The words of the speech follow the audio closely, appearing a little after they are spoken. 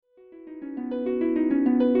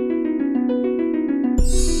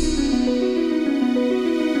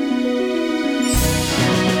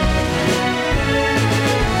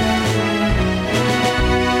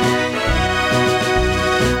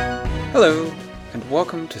and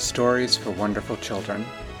welcome to Stories for Wonderful Children.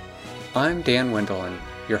 I'm Dan Wendelin,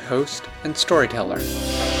 your host and storyteller.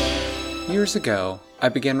 Years ago, I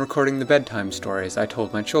began recording the bedtime stories I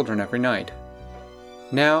told my children every night.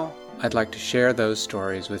 Now, I'd like to share those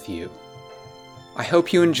stories with you. I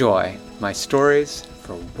hope you enjoy my Stories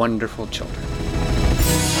for Wonderful Children.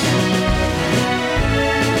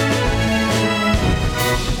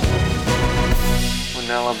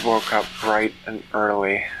 Nella woke up bright and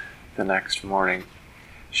early the next morning.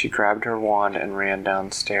 She grabbed her wand and ran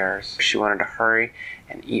downstairs. She wanted to hurry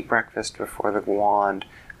and eat breakfast before the wand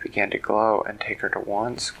began to glow and take her to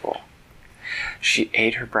wand school. She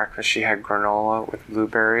ate her breakfast. She had granola with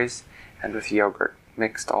blueberries and with yogurt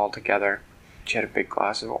mixed all together. She had a big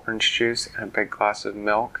glass of orange juice and a big glass of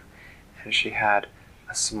milk, and she had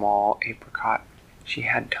a small apricot. She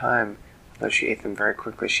had time, although she ate them very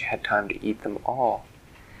quickly, she had time to eat them all.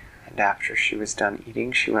 And after she was done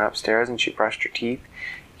eating, she went upstairs and she brushed her teeth,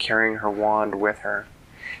 carrying her wand with her.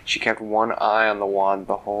 She kept one eye on the wand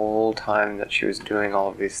the whole time that she was doing all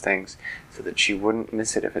of these things, so that she wouldn't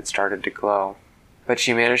miss it if it started to glow. But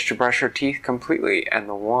she managed to brush her teeth completely, and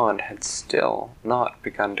the wand had still not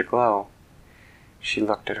begun to glow. She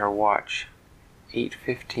looked at her watch.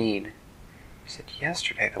 8:15. She said,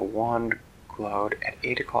 yesterday the wand glowed at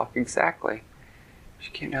 8 o'clock exactly.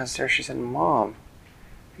 She came downstairs. She said, Mom,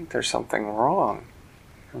 I think there's something wrong.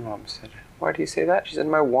 Her mom said, why do you say that? She said,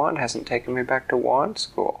 my wand hasn't taken me back to wand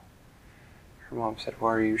school. Her mom said,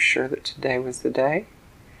 well, are you sure that today was the day?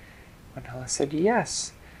 Nella said,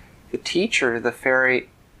 yes. The teacher, the fairy,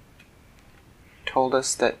 told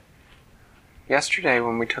us that yesterday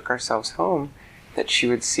when we took ourselves home, that she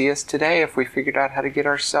would see us today if we figured out how to get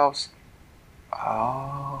ourselves.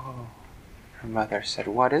 Oh. Her mother said,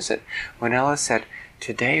 what is it? Nella said,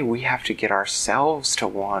 today we have to get ourselves to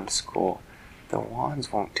wand school. The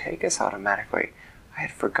wands won't take us automatically. I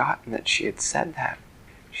had forgotten that she had said that.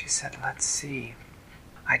 She said, let's see.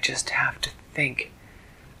 I just have to think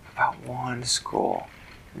about wand school,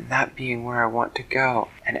 and that being where I want to go.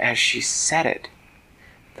 And as she said it,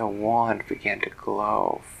 the wand began to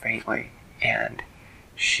glow faintly, and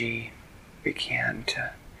she began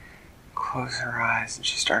to close her eyes, and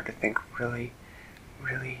she started to think really,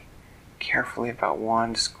 really carefully about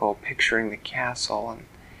wand school, picturing the castle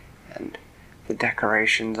and the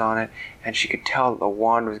decorations on it, and she could tell that the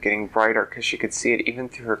wand was getting brighter because she could see it even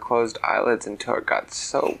through her closed eyelids until it got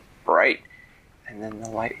so bright. And then the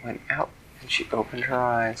light went out, and she opened her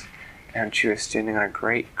eyes, and she was standing on a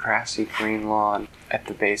great grassy green lawn at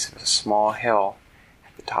the base of a small hill.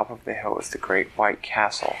 At the top of the hill was the great white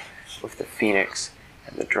castle with the phoenix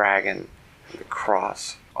and the dragon and the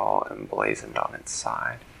cross all emblazoned on its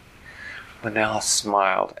side. Nella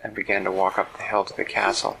smiled and began to walk up the hill to the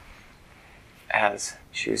castle. As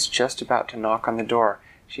she was just about to knock on the door,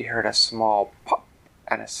 she heard a small pop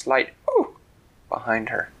and a slight ooh behind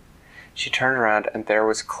her. She turned around, and there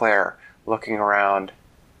was Claire, looking around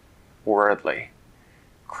worriedly.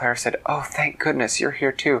 Claire said, oh, thank goodness, you're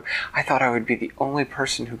here too. I thought I would be the only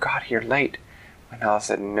person who got here late. Nella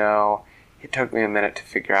said, no, it took me a minute to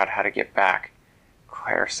figure out how to get back.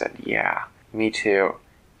 Claire said, yeah, me too.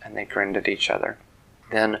 And they grinned at each other.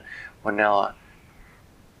 Then Nella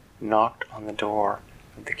knocked on the door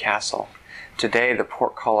of the castle. Today the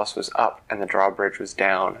portcullis was up and the drawbridge was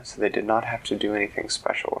down, so they did not have to do anything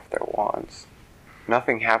special with their wands.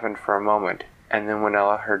 Nothing happened for a moment, and then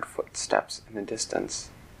Nella heard footsteps in the distance,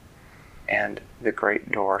 and the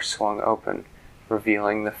great door swung open,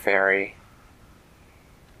 revealing the fairy.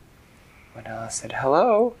 Nella said,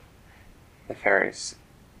 hello. The fairy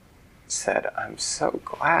said, I'm so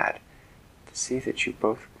glad to see that you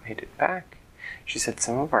both made it back. She said,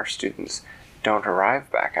 some of our students don't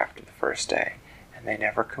arrive back after the first day, and they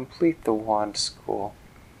never complete the wand school.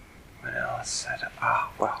 Nella said,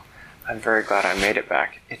 well, I'm very glad I made it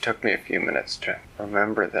back. It took me a few minutes to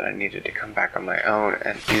remember that I needed to come back on my own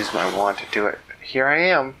and use my wand to do it. But here I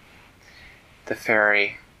am. The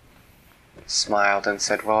fairy smiled and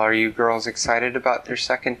said, well, are you girls excited about your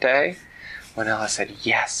second day? Nella said,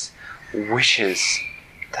 yes, wishes.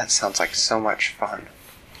 That sounds like so much fun.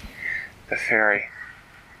 The fairy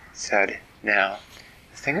said, now,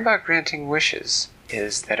 the thing about granting wishes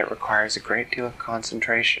is that it requires a great deal of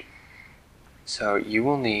concentration. So you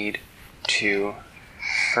will need to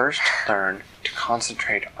first learn to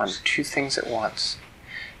concentrate on two things at once.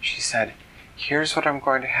 She said, here's what I'm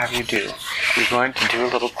going to have you do. You're going to do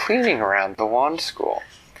a little cleaning around the wand school.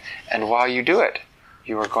 And while you do it,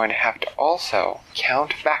 you are going to have to also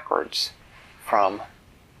count backwards from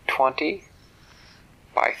 20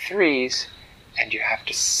 by threes, and you have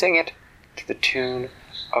to sing it to the tune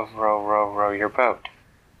of row, row, row your boat.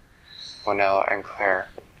 Winella and Claire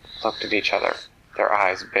looked at each other, their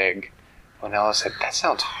eyes big. Winella said, that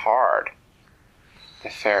sounds hard. The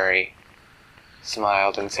fairy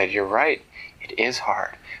smiled and said, you're right, it is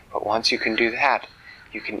hard, but once you can do that,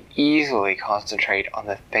 you can easily concentrate on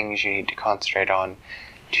the things you need to concentrate on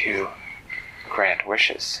to grant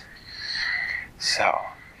wishes. So,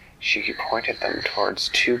 she pointed them towards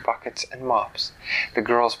 2 buckets and mops. The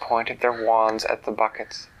girls pointed their wands at the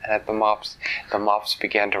buckets and at the mops. The mops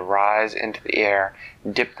began to rise into the air,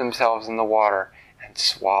 dip themselves in the water, and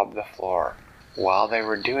swab the floor. While they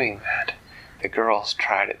were doing that, the girls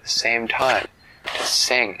tried at the same time to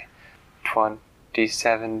sing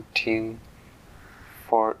 2017,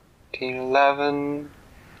 14, 11,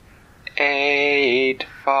 8,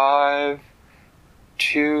 5,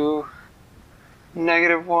 2,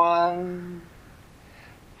 -1,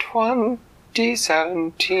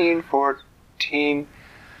 2017, 14,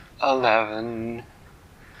 11,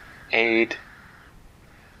 8,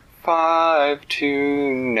 5,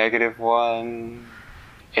 2, -1.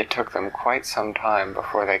 It took them quite some time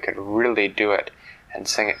before they could really do it and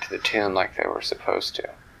sing it to the tune like they were supposed to.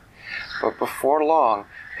 But before long,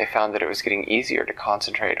 they found that it was getting easier to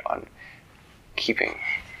concentrate on keeping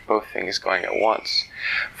both things going at once.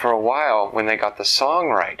 For a while, when they got the song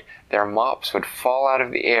right, their mops would fall out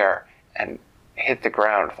of the air and hit the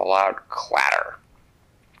ground with a loud clatter.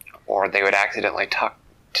 Or they would accidentally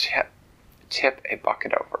tip a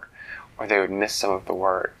bucket over, or they would miss some of the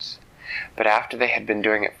words. But after they had been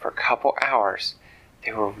doing it for a couple hours,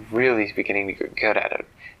 they were really beginning to get good at it.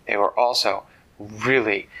 They were also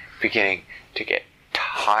really beginning to get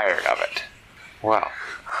tired of it. Well,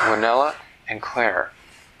 Winella and Claire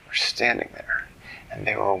were standing there, and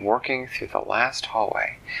they were working through the last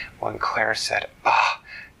hallway when Claire said,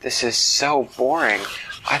 this is so boring.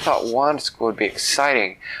 I thought wand school would be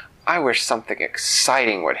exciting. I wish something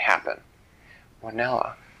exciting would happen.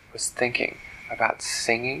 Winella was thinking about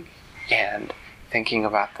singing and thinking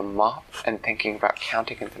about the mop and thinking about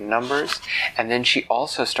counting the numbers, and then she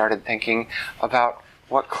also started thinking about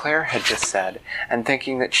what Claire had just said, and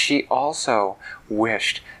thinking that she also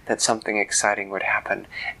wished that something exciting would happen.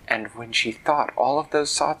 And when she thought all of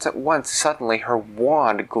those thoughts at once, suddenly her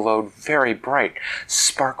wand glowed very bright.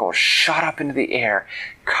 Sparkle shot up into the air,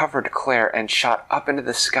 covered Claire, and shot up into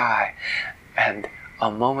the sky. And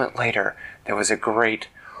a moment later, there was a great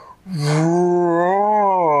roar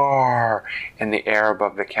in the air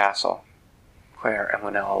above the castle. Claire and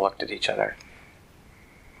Winella looked at each other.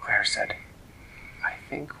 Claire said, I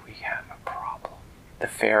think we have a problem. The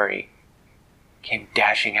fairy came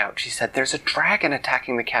dashing out. She said, there's a dragon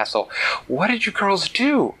attacking the castle. What did you girls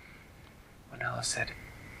do? Winella said,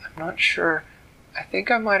 I'm not sure. I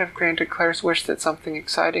think I might have granted Claire's wish that something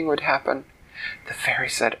exciting would happen. The fairy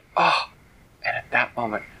said, and at that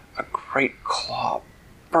moment, a great claw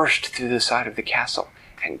burst through the side of the castle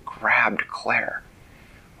and grabbed Claire.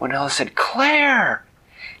 Winella said, Claire!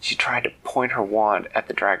 She tried to point her wand at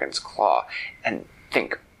the dragon's claw and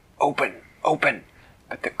think, open, open.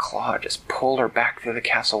 But the claw just pulled her back through the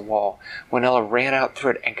castle wall. Winella ran out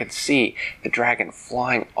through it and could see the dragon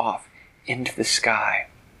flying off into the sky.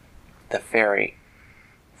 The fairy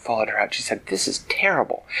followed her out. She said, this is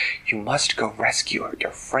terrible. You must go rescue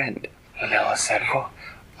your friend. Winella said,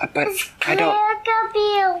 but I don't... Claire gonna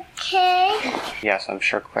be okay? Yes, I'm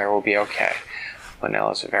sure Claire will be okay.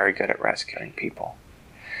 Winella's very good at rescuing people.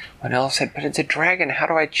 Winella said, but it's a dragon. How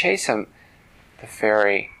do I chase him? The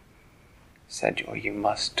fairy said, well, you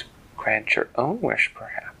must grant your own wish,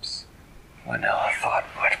 perhaps. Winella thought,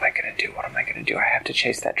 what am I going to do? What am I going to do? I have to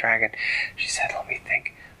chase that dragon. She said, let me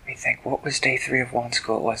think. What was day 3 of wand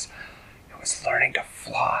school? It was learning to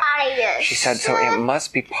fly. She said, so it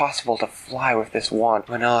must be possible to fly with this wand.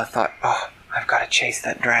 Winella thought, I've got to chase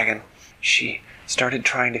that dragon. She started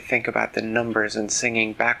trying to think about the numbers and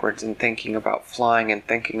singing backwards and thinking about flying and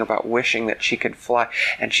thinking about wishing that she could fly,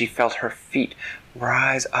 and she felt her feet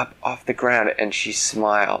rise up off the ground, and she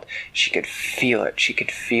smiled. She could feel it. She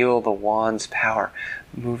could feel the wand's power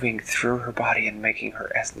moving through her body and making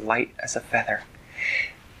her as light as a feather.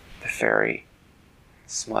 The fairy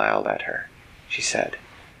smiled at her. She said,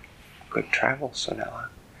 good travels, Winella.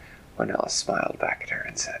 Winella smiled back at her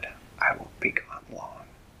and said, I won't be gone long.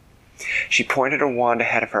 She pointed her wand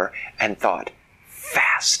ahead of her and thought,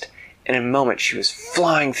 fast. In a moment she was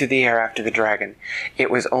flying through the air after the dragon. It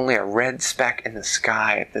was only a red speck in the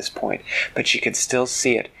sky at this point, but she could still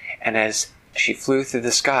see it, and as she flew through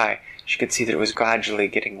the sky, she could see that it was gradually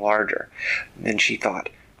getting larger. Then she thought,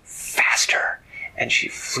 faster, and she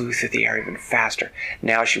flew through the air even faster.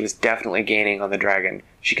 Now she was definitely gaining on the dragon.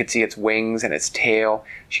 She could see its wings and its tail.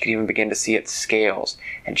 She could even begin to see its scales,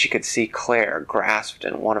 and she could see Claire grasped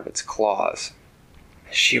in one of its claws.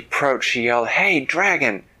 As she approached, she yelled, "Hey,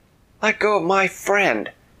 dragon! Let go of my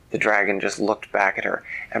friend!" The dragon just looked back at her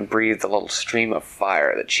and breathed a little stream of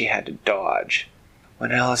fire that she had to dodge.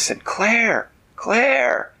 Winella said, "Claire!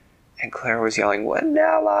 Claire!" And Claire was yelling,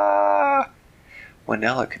 "Winella!"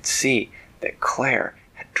 Winella could see that Claire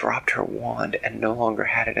had dropped her wand and no longer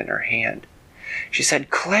had it in her hand. She said,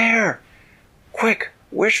 "Claire! Quick,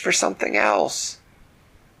 wish for something else!"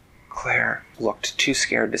 Claire looked too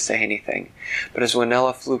scared to say anything, but as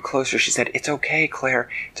Winella flew closer, she said, "It's okay, Claire.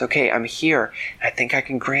 It's okay. I'm here, and I think I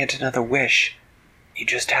can grant another wish. You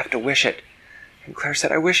just have to wish it." And Claire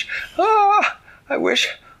said, I wish, I'm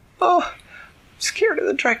scared of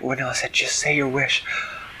the dragon." Winella said, "Just say your wish."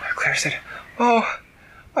 Claire said,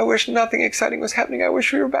 I wish nothing exciting was happening. I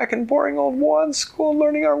wish we were back in boring old wand school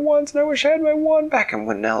learning our wands, and I wish I had my wand back." And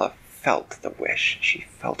Winella felt the wish. She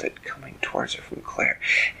felt it coming towards her from Claire,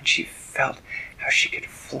 and she felt how she could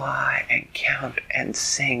fly and count and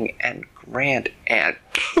sing and grant, and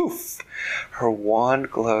poof! Her wand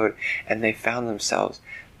glowed, and they found themselves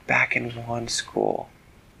back in wand school,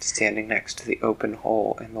 standing next to the open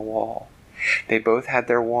hole in the wall. They both had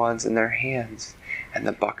their wands in their hands, and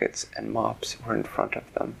the buckets and mops were in front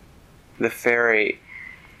of them. The fairy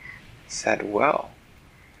said, "Well,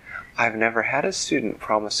 I've never had a student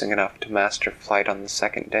promising enough to master flight on the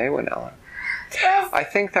second day, Winella. I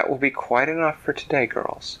think that will be quite enough for today,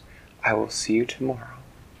 girls. I will see you tomorrow."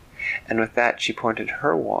 And with that, she pointed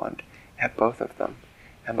her wand at both of them,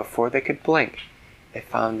 and before they could blink, they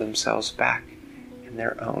found themselves back in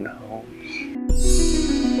their own homes.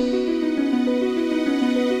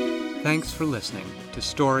 Thanks for listening to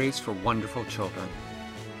Stories for Wonderful Children.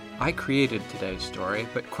 I created today's story,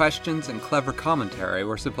 but questions and clever commentary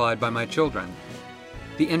were supplied by my children.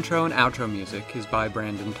 The intro and outro music is by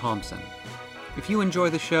Brandon Thompson. If you enjoy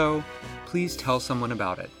the show, please tell someone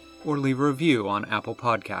about it, or leave a review on Apple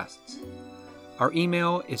Podcasts. Our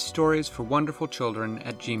email is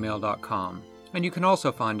storiesforwonderfulchildren@gmail.com, and you can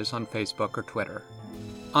also find us on Facebook or Twitter.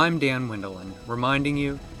 I'm Dan Wendelin, reminding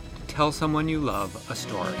you to tell someone you love a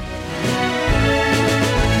story.